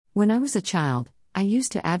When I was a child, I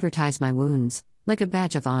used to advertise my wounds, like a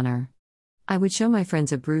badge of honor. I would show my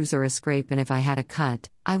friends a bruise or a scrape, and if I had a cut,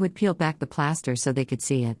 I would peel back the plaster so they could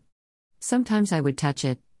see it. Sometimes I would touch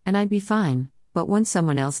it, and I'd be fine, but once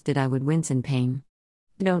someone else did, I would wince in pain.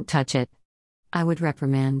 "Don't touch it," I would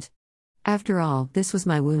reprimand. After all, this was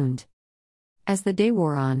my wound. As the day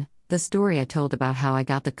wore on, the story I told about how I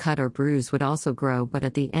got the cut or bruise would also grow, but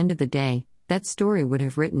at the end of the day, that story would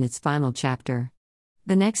have written its final chapter.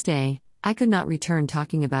 The next day, I could not return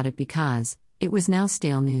talking about it because it was now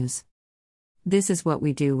stale news. This is what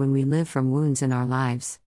we do when we live from wounds in our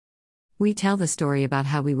lives. We tell the story about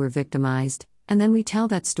how we were victimized, and then we tell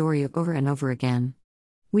that story over and over again.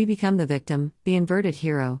 We become the victim, the inverted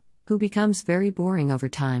hero, who becomes very boring over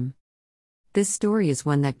time. This story is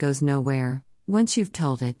one that goes nowhere once you've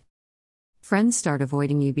told it. Friends start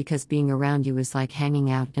avoiding you because being around you is like hanging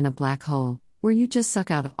out in a black hole, where you just suck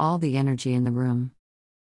out all the energy in the room.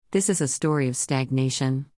 This is a story of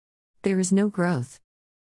stagnation. There is no growth.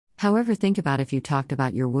 However, think about if you talked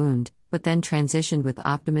about your wound, but then transitioned with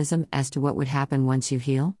optimism as to what would happen once you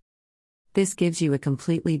heal. This gives you a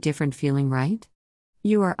completely different feeling, right?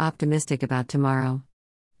 You are optimistic about tomorrow.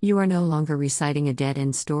 You are no longer reciting a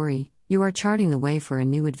dead-end story, you are charting the way for a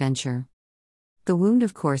new adventure. The wound,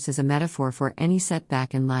 of course, is a metaphor for any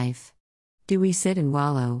setback in life. Do we sit and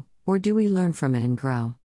wallow, or do we learn from it and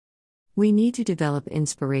grow? We need to develop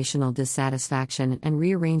inspirational dissatisfaction and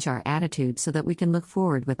rearrange our attitude so that we can look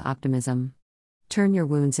forward with optimism. Turn your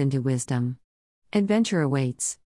wounds into wisdom. Adventure awaits.